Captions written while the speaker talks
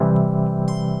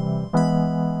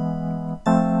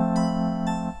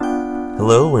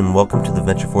Hello and welcome to the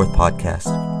Venture Forth podcast.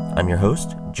 I'm your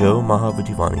host, Joe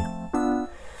Mahavudivani.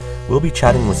 We'll be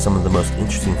chatting with some of the most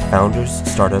interesting founders,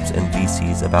 startups, and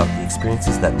VCs about the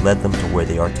experiences that led them to where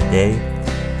they are today,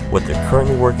 what they're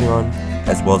currently working on,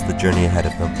 as well as the journey ahead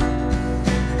of them.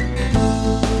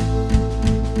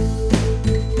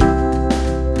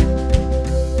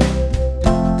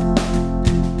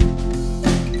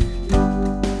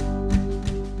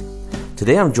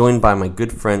 Today I'm joined by my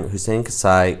good friend Hussein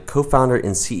Kasai, co-founder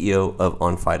and CEO of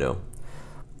OnFido.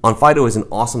 OnFido is an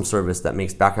awesome service that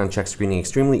makes background check screening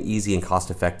extremely easy and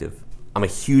cost-effective. I'm a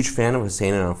huge fan of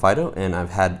Hussein and OnFido, and I've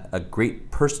had a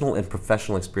great personal and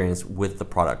professional experience with the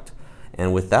product.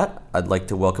 And with that, I'd like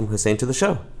to welcome Hussein to the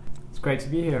show. It's great to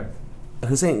be here.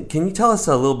 Hussein, can you tell us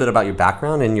a little bit about your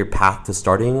background and your path to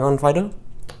starting OnFido?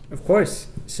 Of course.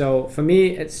 So for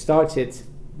me, it started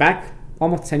back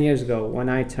almost 10 years ago when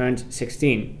I turned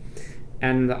 16.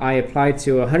 And I applied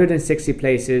to 160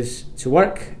 places to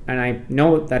work. And I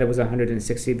know that it was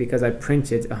 160 because I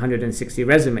printed 160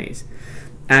 resumes.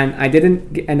 And I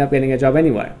didn't end up getting a job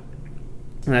anywhere.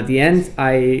 And at the end,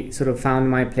 I sort of found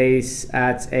my place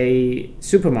at a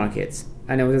supermarket.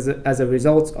 And it was as a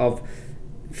result of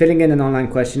filling in an online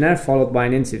questionnaire followed by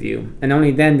an interview. And only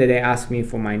then did they ask me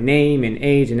for my name and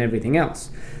age and everything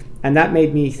else. And that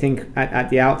made me think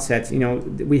at the outset,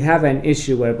 we have an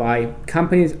issue whereby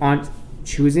companies aren't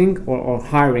choosing or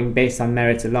hiring based on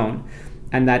merit alone,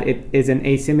 and that it is an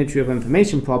asymmetry of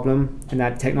information problem, and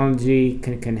that technology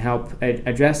can help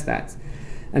address that.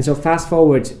 And so fast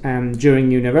forward, during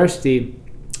university,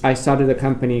 I started a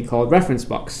company called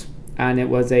ReferenceBox, and it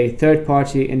was a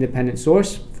third-party independent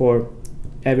source for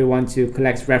everyone to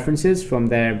collect references from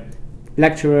their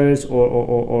lecturers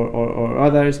or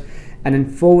others, and then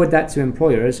forward that to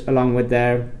employers along with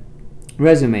their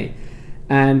resume.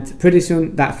 And pretty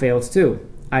soon that failed too.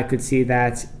 I could see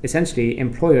that essentially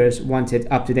employers wanted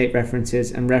up-to-date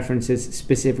references and references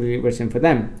specifically written for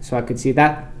them. So I could see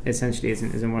that essentially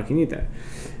isn't working either.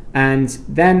 And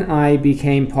then I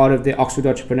became part of the Oxford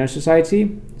Entrepreneur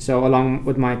Society. So along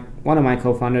with one of my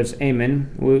co-founders,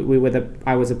 Eamon,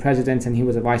 I was a president and he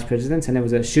was a vice president, and it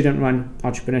was a student-run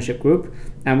entrepreneurship group.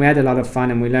 And we had a lot of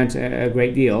fun and we learned a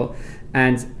great deal.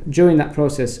 And during that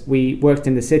process, we worked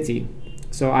in the city.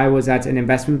 So I was at an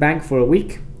investment bank for a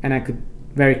week, and I could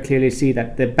very clearly see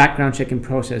that the background checking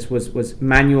process was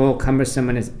manual, cumbersome,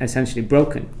 and is essentially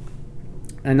broken.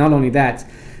 And not only that,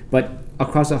 but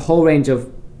across a whole range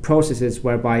of processes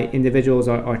whereby individuals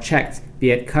are checked,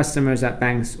 be it customers at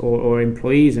banks or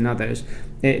employees and others,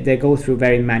 they go through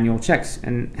very manual checks,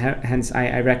 and hence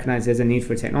I recognize there's a need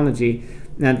for technology.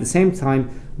 And at the same time,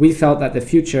 we felt that the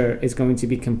future is going to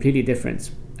be completely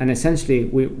different, and essentially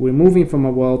we're moving from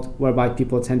a world whereby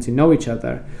people tend to know each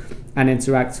other and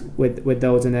interact with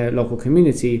those in a local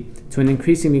community to an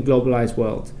increasingly globalized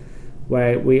world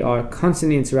where we are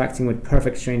constantly interacting with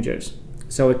perfect strangers.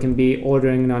 So it can be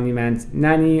ordering an on-demand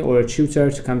nanny or a tutor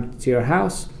to come to your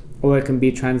house, or it can be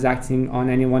transacting on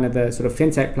any one of the sort of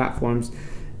fintech platforms,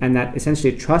 and that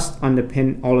essentially trust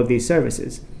underpin all of these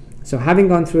services. So having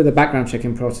gone through the background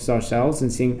checking process ourselves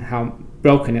and seeing how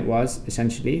broken it was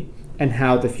essentially, and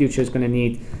how the future is going to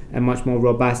need a much more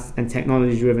robust and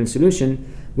technology-driven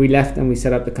solution, we left and we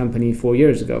set up the company 4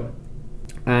 years ago.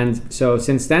 And so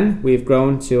since then, we've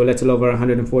grown to a little over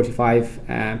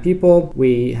 145 people.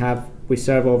 We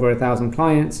serve over 1,000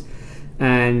 clients,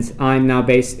 and I'm now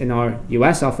based in our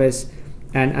US office.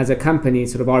 And as a company,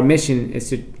 sort of our mission is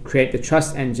to create the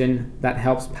trust engine that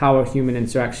helps power human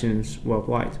interactions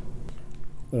worldwide.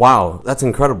 Wow, that's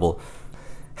incredible.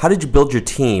 How did you build your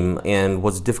team, and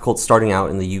was it difficult starting out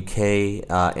in the UK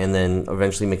and then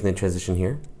eventually making the transition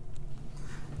here?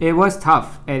 It was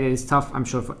tough. It is tough, I'm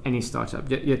sure, for any startup.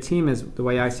 Your team is, the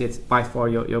way I see it, by far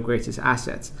your greatest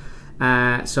asset.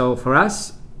 So for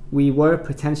us, we were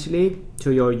potentially,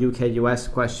 to your UK-US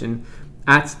question,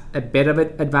 at a bit of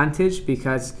an advantage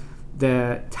because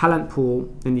the talent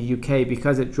pool in the UK,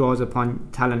 because it draws upon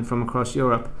talent from across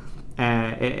Europe,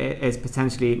 is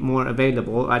potentially more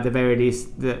available. At the very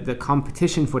least, the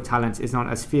competition for talent is not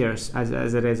as fierce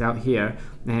as it is out here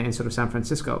in sort of San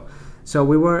Francisco. So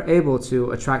we were able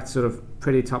to attract sort of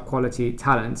pretty top quality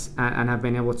talent and have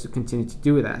been able to continue to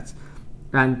do that.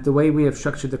 And the way we have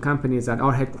structured the company is that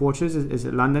our headquarters is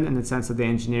in London in the sense of the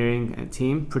engineering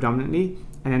team predominantly,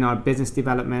 and then our business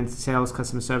development, sales,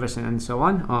 customer service, and so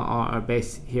on are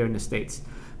based here in the States.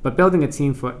 But building a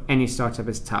team for any startup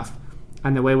is tough.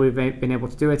 And the way we've been able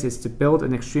to do it is to build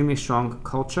an extremely strong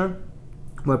culture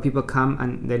where people come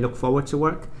and they look forward to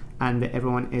work, and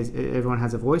everyone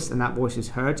has a voice, and that voice is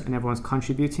heard, and everyone's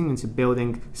contributing into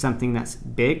building something that's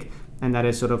big and that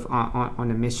is sort of on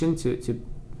a mission to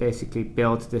basically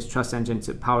build this trust engine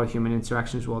to power human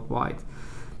interactions worldwide.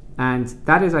 And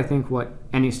that is, I think, what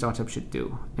any startup should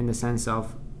do, in the sense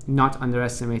of not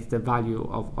underestimate the value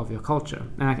of your culture.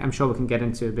 And I'm sure we can get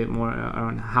into a bit more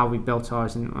on how we built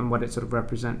ours and what it sort of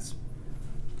represents.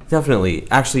 Definitely.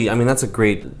 Actually, I mean, that's a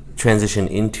great transition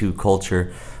into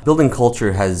culture. Building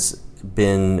culture has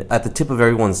been at the tip of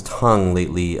everyone's tongue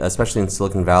lately, especially in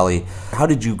Silicon Valley. How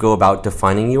did you go about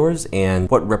defining yours, and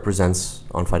what represents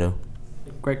OnFido?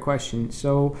 Great question.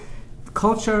 So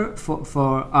culture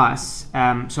for us,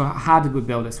 so how did we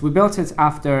build this? We built it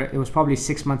after, it was probably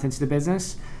 6 months into the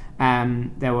business.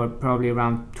 There were probably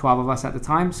around 12 of us at the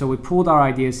time. So we pulled our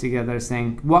ideas together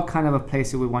saying, what kind of a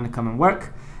place do we want to come and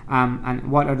work?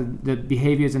 And what are the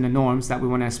behaviors and the norms that we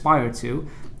want to aspire to,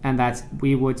 and that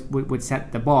we would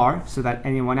set the bar so that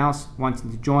anyone else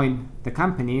wanting to join the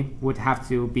company would have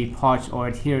to be part or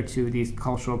adhere to these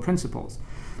cultural principles.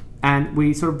 And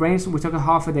we sort of brainstormed, we took a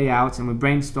half a day out and we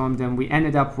brainstormed, and we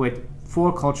ended up with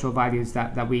 4 cultural values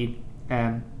that we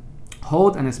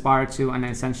hold and aspire to and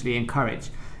essentially encourage.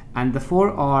 And the 4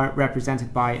 are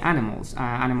represented by animals,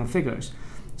 animal figures.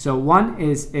 So one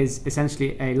is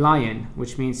essentially a lion,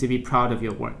 which means to be proud of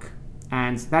your work.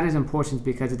 And that is important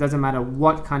because it doesn't matter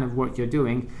what kind of work you're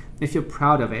doing. If you're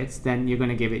proud of it, then you're going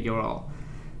to give it your all.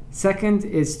 Second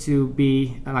is to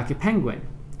be like a penguin,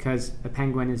 because a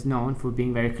penguin is known for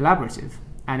being very collaborative.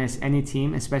 And as any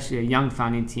team, especially a young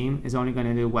founding team, is only going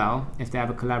to do well if they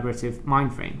have a collaborative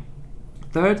mind frame.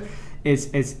 Third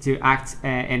is to act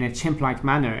in a chimp-like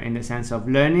manner, in the sense of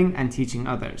learning and teaching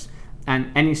others.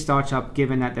 And any startup,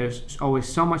 given that there's always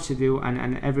so much to do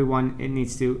and everyone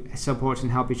needs to support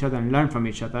and help each other and learn from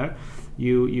each other,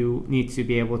 you need to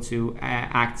be able to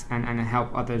act and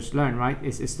help others learn, right?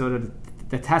 It's sort of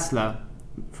the Tesla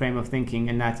frame of thinking,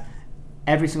 in that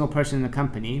every single person in the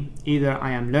company, either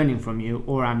I am learning from you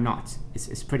or I'm not.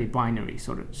 It's pretty binary,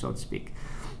 so to speak.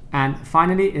 And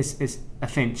finally is a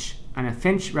finch. And a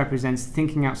finch represents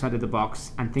thinking outside of the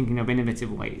box and thinking of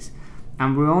innovative ways.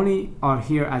 And we only are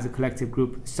here as a collective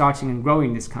group starting and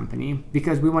growing this company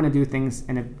because we want to do things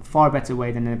in a far better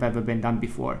way than they've ever been done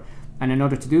before. And in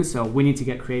order to do so, we need to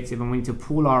get creative, and we need to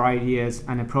pool our ideas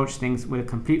and approach things with a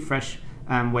complete fresh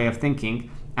way of thinking,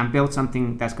 and build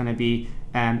something that's going to be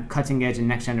cutting edge and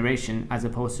next generation, as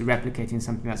opposed to replicating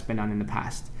something that's been done in the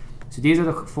past. So these are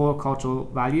the 4 cultural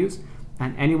values.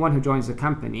 And anyone who joins the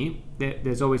company,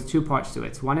 there's always 2 parts to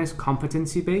it. One is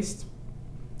competency based.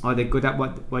 Are they good at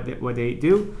what they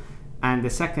do? And the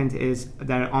second is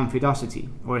their onfidosity,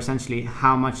 or essentially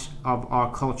how much of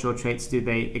our cultural traits do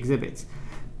they exhibit.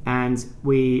 And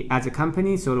we, as a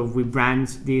company, we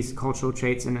brand these cultural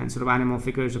traits and sort of animal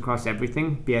figures across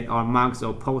everything, be it our mugs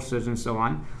or posters and so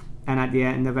on. And at the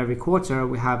end of every quarter,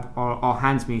 we have our all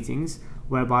hands meetings,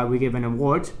 whereby we give an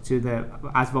award to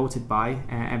as voted by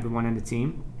everyone in the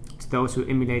team, to those who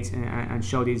emulate and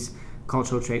show these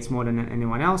cultural traits more than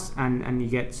anyone else, and you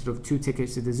get sort of 2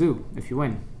 tickets to the zoo if you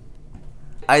win.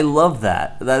 I love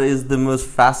that. That is the most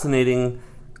fascinating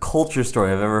culture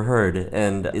story I've ever heard,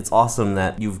 and it's awesome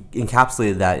that you've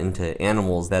encapsulated that into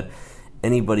animals that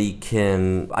anybody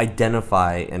can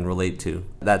identify and relate to.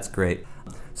 That's great.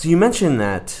 So you mentioned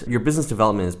that your business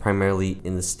development is primarily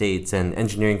in the States and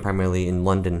engineering primarily in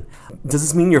London. Does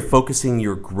this mean you're focusing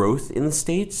your growth in the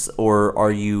States, or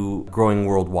are you growing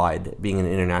worldwide, being an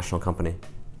international company?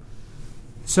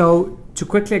 So to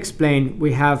quickly explain,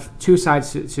 we have 2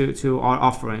 sides to our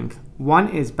offering. One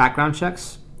is background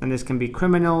checks, and this can be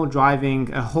criminal,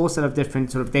 driving, a whole set of different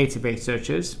sort of database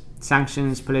searches,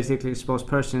 sanctions, politically exposed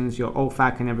persons, your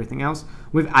OFAC and everything else.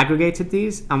 We've aggregated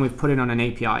these and we've put it on an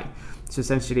API. So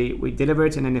essentially, we deliver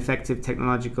it in an effective,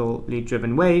 technologically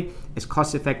driven way. It's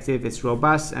cost effective, it's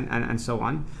robust, and so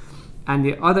on. And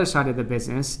the other side of the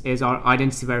business is our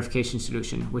identity verification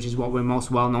solution, which is what we're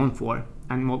most well known for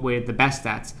and what we're the best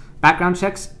at. Background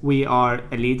checks, we are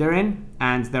a leader in,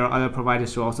 and there are other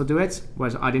providers who also do it.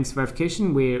 Whereas identity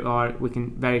verification, we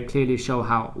can very clearly show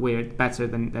how we're better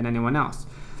than anyone else.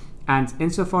 And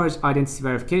insofar as identity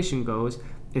verification goes,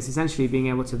 it's essentially being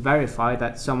able to verify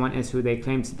that someone is who they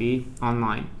claim to be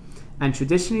online. And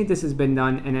traditionally, this has been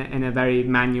done in a very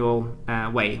manual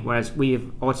way, whereas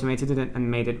we've automated it and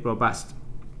made it robust.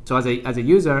 So as a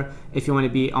user, if you want to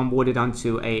be onboarded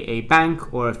onto a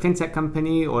bank or a fintech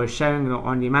company or a sharing or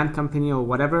on-demand company or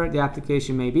whatever the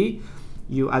application may be,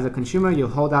 you as a consumer, you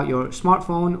hold out your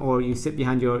smartphone or you sit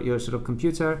behind your sort of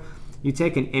computer, you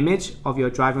take an image of your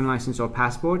driving license or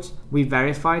passport, we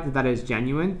verify that is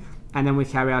genuine, And then we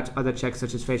carry out other checks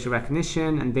such as facial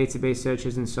recognition and database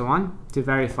searches and so on to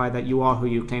verify that you are who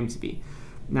you claim to be.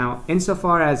 Now,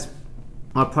 insofar as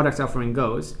our product offering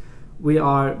goes, we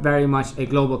are very much a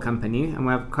global company and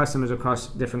we have customers across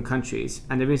different countries.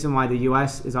 And the reason why the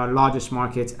US is our largest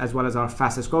market as well as our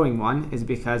fastest growing one is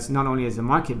because not only is the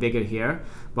market bigger here,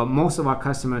 but most of our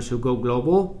customers who go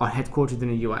global are headquartered in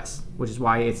the US, which is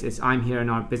why it's I'm here and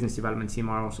our business development team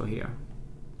are also here.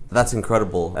 That's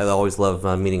incredible. I always love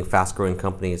meeting fast-growing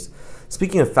companies.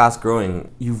 Speaking of fast-growing,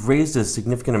 you've raised a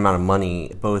significant amount of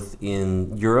money both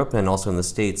in Europe and also in the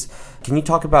States. Can you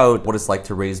talk about what it's like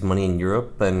to raise money in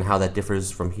Europe and how that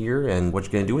differs from here and what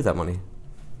you're going to do with that money?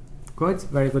 Good,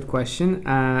 very good question.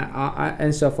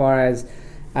 Insofar as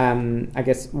I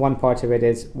guess one part of it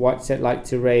is what's it like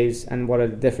to raise and what are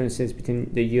the differences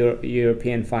between the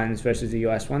European funds versus the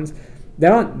US ones.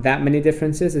 There aren't that many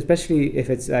differences, especially if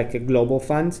it's like a global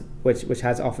fund, which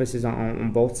has offices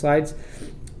on both sides.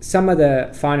 Some of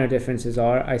the finer differences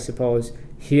are, I suppose,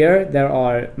 here there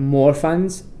are more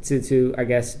funds to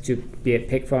be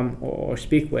picked from or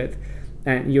speak with.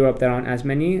 And in Europe there aren't as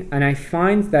many. And I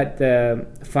find that the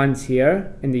funds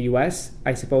here in the US,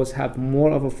 I suppose, have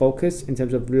more of a focus in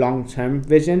terms of long-term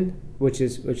vision, which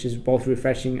is both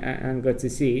refreshing and good to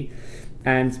see.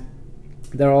 And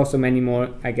there are also many more,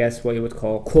 I guess, what you would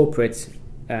call corporate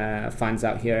funds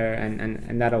out here,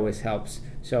 and that always helps.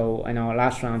 So in our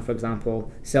last round, for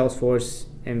example, Salesforce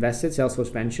invested,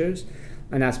 Salesforce Ventures,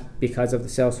 and that's because of the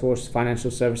Salesforce Financial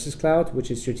Services Cloud,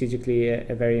 which is strategically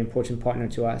a very important partner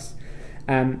to us.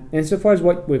 Insofar as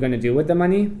what we're going to do with the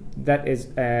money, that is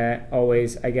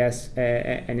always, I guess,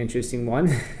 an interesting one.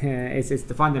 It's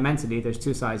fundamentally, there's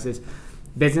two sides. There's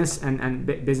business and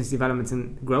business development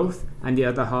and growth, and the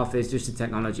other half is just the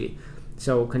technology.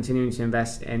 So continuing to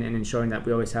invest in and ensuring that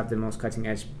we always have the most cutting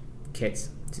edge kits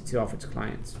to offer to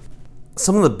clients.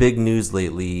 Some of the big news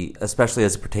lately, especially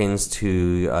as it pertains to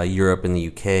Europe and the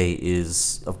UK,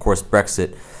 is of course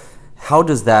Brexit. How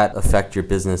does that affect your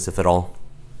business, if at all?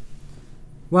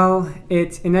 Well,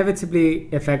 it inevitably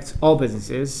affects all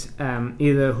businesses,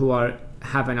 either who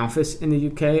have an office in the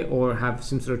UK or have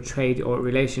some sort of trade or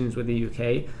relations with the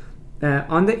UK.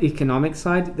 On the economic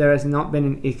side, there has not been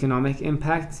an economic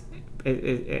impact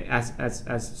as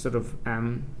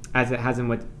it hasn't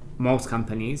with most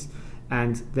companies,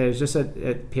 and there's just a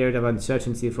period of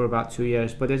uncertainty for about 2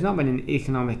 years, but there's not been an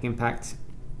economic impact.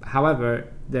 However,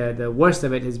 the worst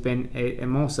of it has been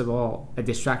most of all a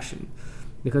distraction,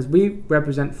 because we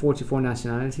represent 44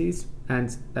 nationalities,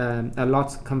 and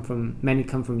many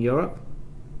come from Europe.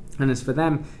 And as for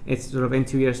them, it's sort of in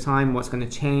 2 years' time, what's going to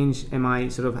change?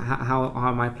 How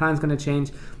are my plans going to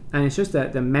change? And it's just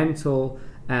the mental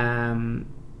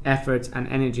effort and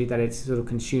energy that it sort of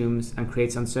consumes and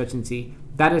creates uncertainty.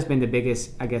 That has been the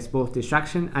biggest, I guess, both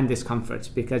distraction and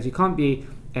discomfort, because you can't be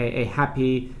a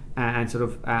happy and sort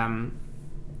of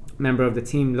member of the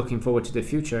team looking forward to the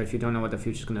future if you don't know what the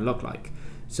future is going to look like.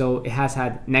 So it has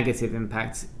had negative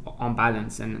impacts on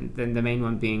balance, and then the main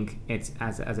one being it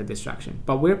as a distraction.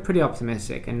 But we're pretty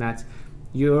optimistic in that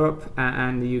Europe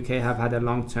and the UK have had a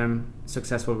long-term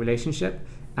successful relationship,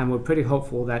 and we're pretty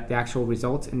hopeful that the actual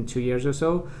result in 2 years or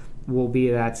so will be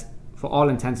that, for all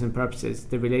intents and purposes,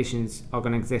 the relations are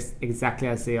going to exist exactly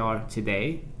as they are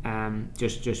today.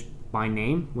 Just by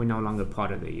name, we're no longer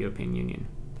part of the European Union.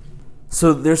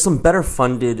 So there's some better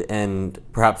funded and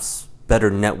perhaps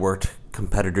better networked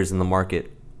competitors in the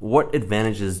market. What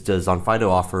advantages does Onfido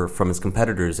offer from its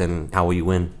competitors, and how will you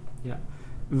win? Yeah,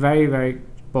 very, very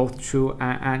both true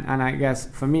and I guess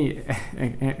for me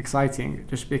exciting,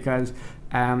 just because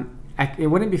it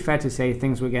wouldn't be fair to say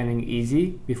things were getting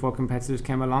easy before competitors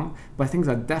came along, but things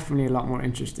are definitely a lot more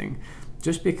interesting.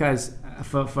 Just because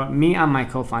for me and my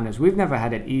co-founders, we've never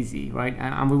had it easy, right?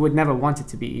 And we would never want it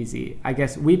to be easy. I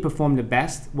guess we perform the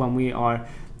best when we are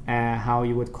how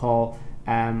you would call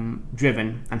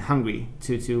driven and hungry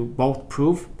to both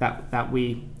prove that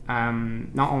we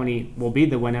not only will be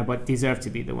the winner but deserve to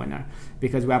be the winner,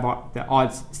 because we have the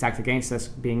odds stacked against us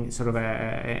being sort of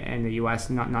in the US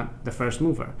not the first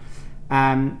mover.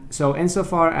 So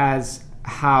insofar as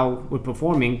how we're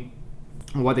performing,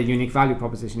 what the unique value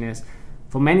proposition is,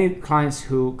 for many clients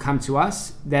who come to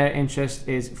us, their interest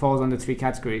falls under three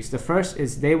categories. The first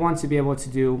is they want to be able to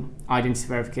do identity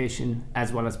verification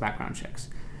as well as background checks.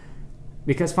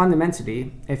 Because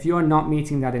fundamentally, if you're not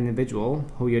meeting that individual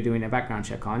who you're doing a background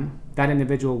check on, that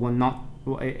individual will not,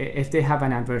 if they have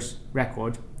an adverse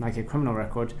record, like a criminal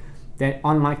record, they're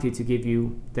unlikely to give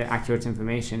you the accurate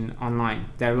information online.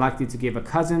 They're likely to give a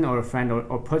cousin or a friend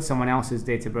or put someone else's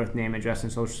date of birth, name, address,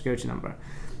 and social security number.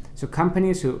 So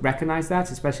companies who recognize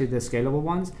that, especially the scalable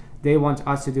ones, They want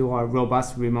us to do our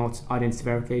robust remote identity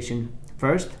verification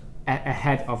first,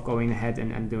 ahead of going ahead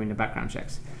and doing the background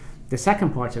checks. The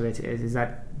second part of it is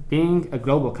that being a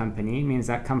global company means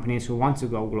that companies who want to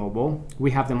go global,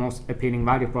 we have the most appealing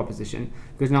value proposition,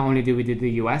 because not only do we do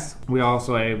the US, we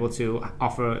also are able to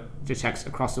offer the checks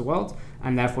across the world,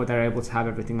 and therefore they're able to have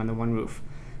everything under one roof.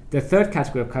 The third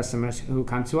category of customers who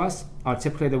come to us are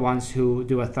typically the ones who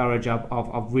do a thorough job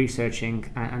of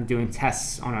researching and doing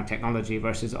tests on our technology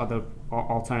versus other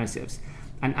alternatives.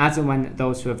 And as and when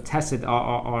those who have tested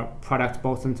our product,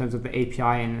 both in terms of the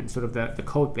API and sort of the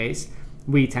code base,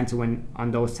 we tend to win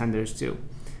on those tenders too.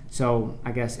 So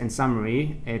I guess in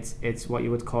summary, it's what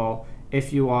you would call,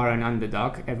 if you are an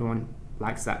underdog, everyone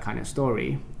likes that kind of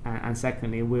story. And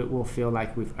secondly, we'll feel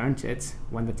like we've earned it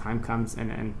when the time comes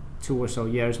and 2 or so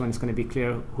years when it's going to be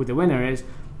clear who the winner is.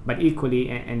 But equally,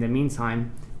 in the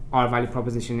meantime, our value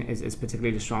proposition is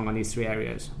particularly strong on these 3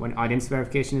 areas. When identity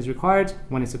verification is required,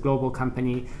 when it's a global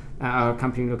company, or a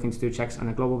company looking to do checks on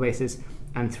a global basis,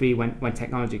 and 3, when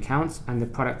technology counts and the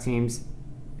product teams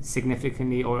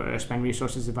significantly or spend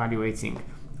resources evaluating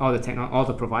all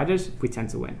the providers, we tend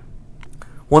to win.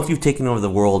 Once you've taken over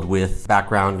the world with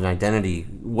background and identity,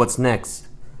 what's next?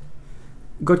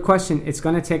 Good question. It's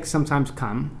going to take some time to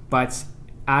come, but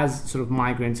as sort of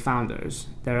migrant founders,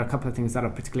 there are a couple of things that are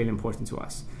particularly important to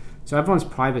us. So everyone's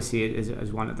privacy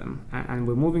is one of them. And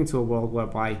we're moving to a world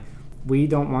whereby we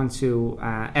don't want to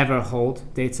ever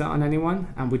hold data on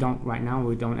anyone. And we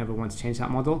don't ever want to change that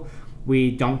model.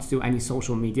 We don't do any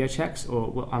social media checks,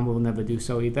 and we'll never do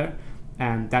so either.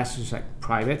 And that's just like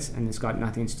private, and it's got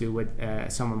nothing to do with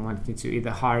someone wanting to either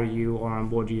hire you or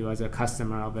onboard you as a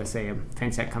customer of, say, a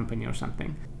fintech company or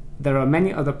something. There are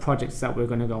many other projects that we're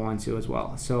going to go on to as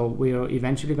well. So we are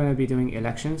eventually going to be doing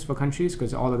elections for countries,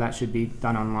 because all of that should be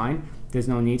done online. There's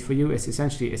no need for you. It's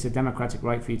a democratic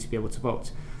right for you to be able to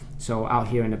vote. So out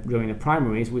here during the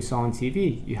primaries, we saw on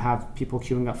TV, you have people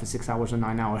queuing up for 6 hours or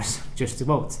 9 hours just to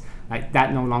vote. Like,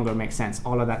 that no longer makes sense.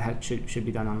 All of that should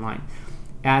be done online.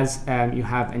 As you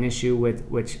have an issue with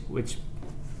which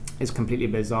is completely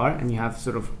bizarre, and you have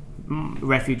sort of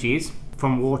refugees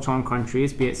from war-torn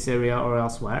countries, be it Syria or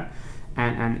elsewhere,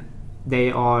 and they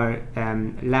are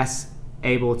less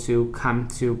able to come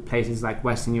to places like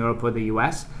Western Europe or the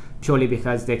US purely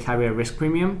because they carry a risk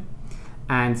premium,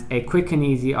 and a quick and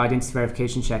easy identity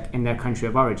verification check in their country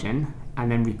of origin,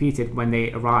 and then repeated when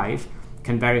they arrive,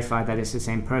 can verify that it's the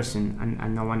same person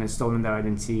and no one has stolen their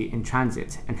identity in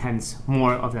transit, and hence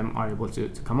more of them are able to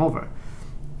come over.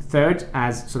 Third,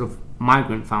 as sort of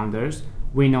migrant founders,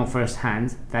 we know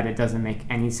firsthand that it doesn't make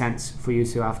any sense for you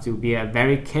to have to be a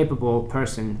very capable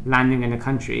person landing in a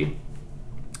country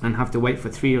and have to wait for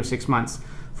 3 or 6 months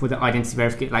for the identity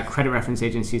verification, like credit reference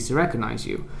agencies, to recognize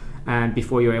you, and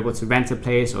before you're able to rent a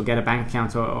place or get a bank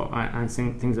account and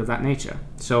things of that nature.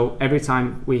 So every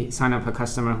time we sign up a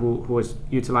customer who is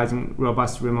utilizing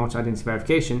robust remote identity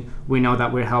verification, we know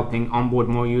that we're helping onboard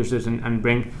more users and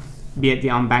bring, be it the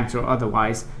unbanked or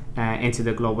otherwise, into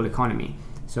the global economy.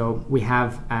 So we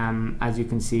have, as you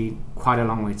can see, quite a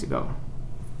long way to go.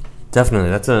 Definitely.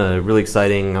 That's a really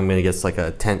exciting, I'm going to guess, like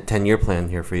a 10-year plan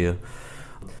here for you.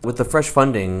 With the fresh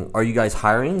funding, are you guys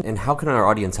hiring, and how can our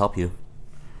audience help you?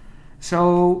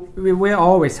 So we're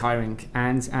always hiring,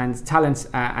 and talent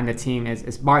and the team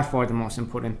is by far the most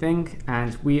important thing.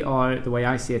 And we are, the way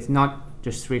I see it, not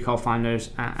just 3 co-founders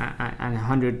and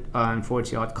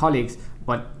 140 odd colleagues,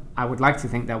 but I would like to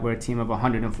think that we're a team of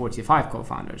 145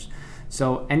 co-founders.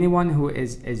 So anyone who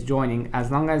is joining,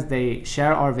 as long as they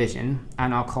share our vision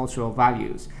and our cultural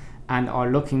values and are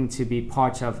looking to be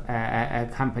part of a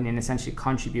company and essentially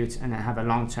contribute and have a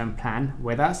long-term plan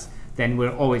with us, then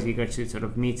we're always eager to sort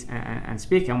of meet and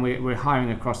speak. And we're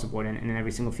hiring across the board in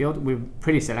every single field. We're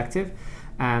pretty selective.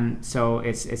 So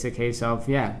it's a case of,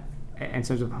 in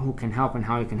terms of who can help and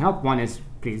how you can help. One is,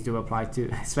 please do apply to,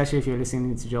 especially if you're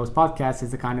listening to Joe's podcast,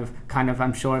 is the kind of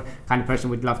I'm sure kind of person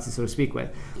we'd love to sort of speak with.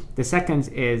 The second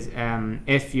is,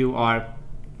 if you are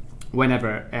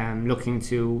whenever looking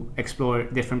to explore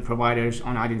different providers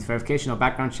on identity verification or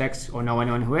background checks, or know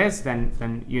anyone who is,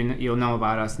 then you'll know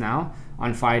about us now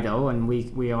on Fido, and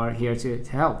we are here to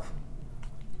help.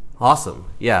 Awesome.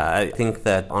 Yeah, I think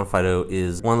that OnFido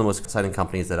is one of the most exciting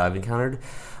companies that I've encountered,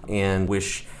 and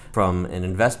wish from an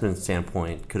investment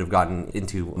standpoint could have gotten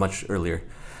into much earlier.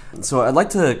 So I'd like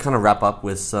to kind of wrap up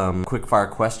with some quick fire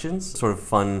questions, sort of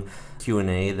fun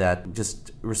Q&A that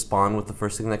just respond with the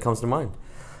first thing that comes to mind.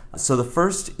 So the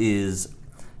first is,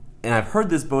 and I've heard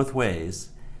this both ways,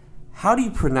 how do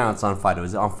you pronounce OnFido?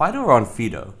 Is it OnFido or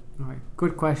OnFido? Right.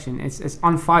 Good question. It's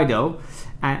on Fido,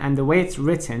 and the way it's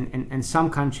written in some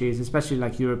countries, especially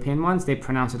like European ones, they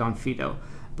pronounce it on Fido,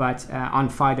 but on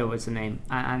Fido is the name.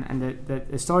 And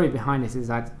the story behind it is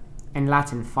that in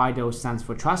Latin, Fido stands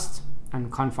for trust,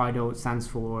 and Confido stands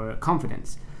for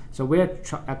confidence. So we're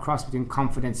a cross between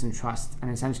confidence and trust,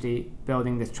 and essentially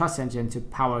building this trust engine to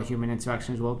power human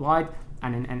interactions worldwide,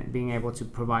 and being able to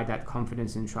provide that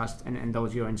confidence and trust in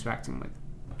those you're interacting with.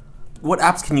 What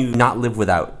apps can you not live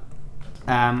without?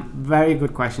 Very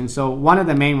good question. So one of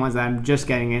the main ones that I'm just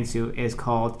getting into is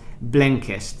called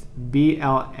Blinkist,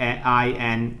 Blinkist,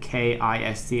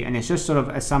 and it's just sort of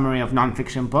a summary of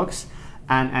nonfiction books,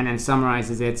 and then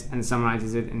summarizes it in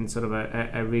sort of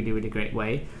a really, really great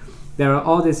way. There are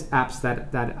all these apps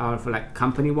that are for like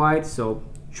company-wide, so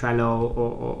Trello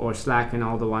or Slack and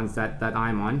all the ones that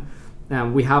I'm on.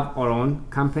 We have our own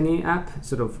company app,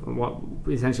 sort of what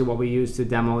we use to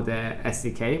demo the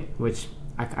SDK, which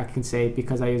I can say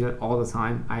because I use it all the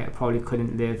time, I probably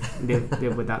couldn't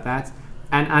live without that.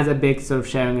 And as a big sort of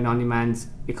sharing and on-demand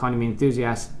economy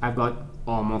enthusiast, I've got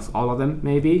almost all of them.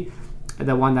 Maybe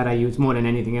the one that I use more than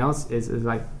anything else is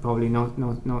like probably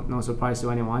no surprise to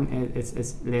anyone. It's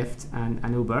Lyft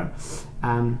and Uber.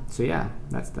 So yeah,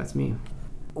 that's me.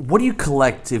 What do you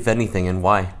collect, if anything, and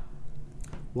why?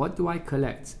 What do I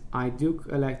collect? I do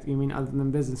collect, you mean other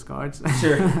than business cards?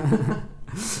 Sure.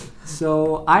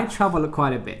 So I travel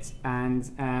quite a bit, and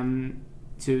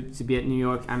to be at New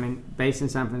York, based in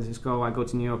San Francisco. I go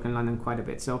to New York and London quite a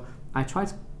bit. So I try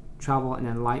to travel in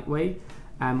a light way.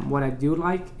 What I do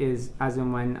like is, as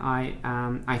in when I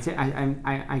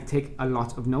take a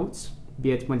lot of notes,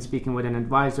 be it when speaking with an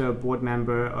advisor, a board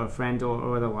member, or a friend,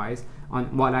 or otherwise,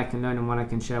 on what I can learn and what I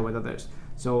can share with others.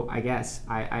 So I guess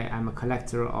I'm a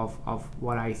collector of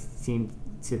what I seem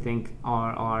to think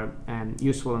are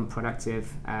useful and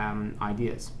productive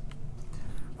ideas.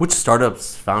 Which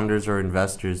startups, founders, or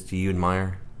investors do you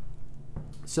admire?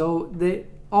 So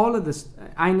all of this,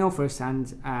 I know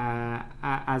firsthand,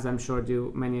 as I'm sure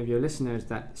do many of your listeners,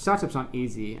 that startups aren't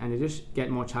easy and they just get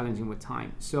more challenging with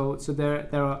time. So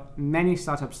there are many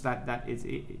startups that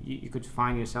you could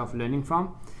find yourself learning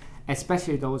from,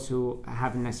 especially those who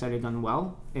haven't necessarily done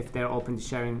well, if they're open to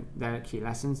sharing their key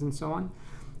lessons and so on.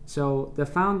 So the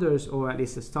founders, or at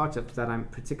least the startups that I'm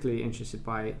particularly interested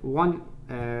by, one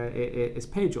is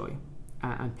PayJoy.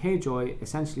 And PayJoy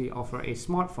essentially offer a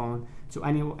smartphone to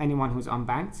anyone who's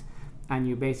unbanked, and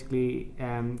you basically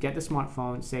get the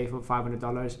smartphone, say for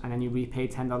 $500, and then you repay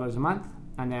 $10 a month.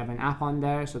 And they have an app on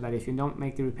there so that if you don't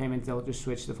make the repayment, they'll just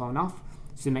switch the phone off,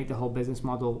 to make the whole business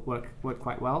model work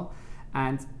quite well.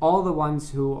 And all the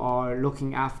ones who are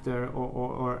looking after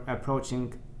or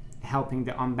approaching helping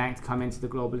the unbanked come into the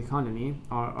global economy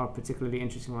are particularly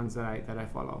interesting ones that I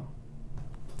follow.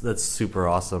 That's super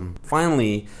awesome.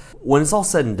 Finally, when it's all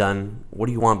said and done, what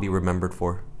do you want to be remembered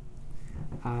for?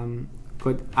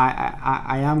 Good.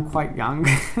 I am quite young,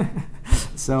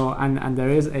 so and there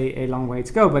is a long way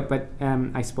to go. But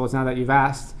I suppose now that you've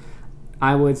asked,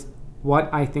 what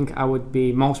I think I would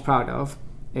be most proud of,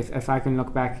 if I can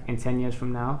look back in 10 years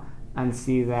from now and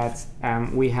see that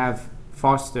we have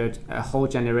fostered a whole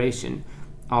generation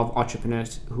of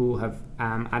entrepreneurs who have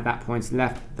at that point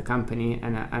left the company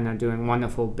and are doing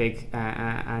wonderful, big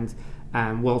and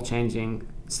world-changing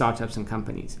startups and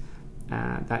companies.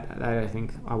 That I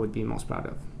think I would be most proud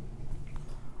of.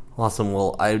 Awesome.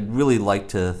 Well, I'd really like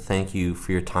to thank you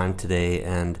for your time today,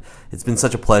 and it's been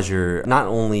such a pleasure not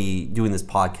only doing this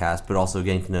podcast, but also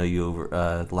getting to know you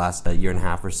over the last year and a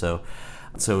half or so.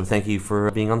 So thank you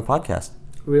for being on the podcast.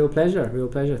 Real pleasure.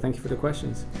 Thank you for the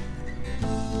questions.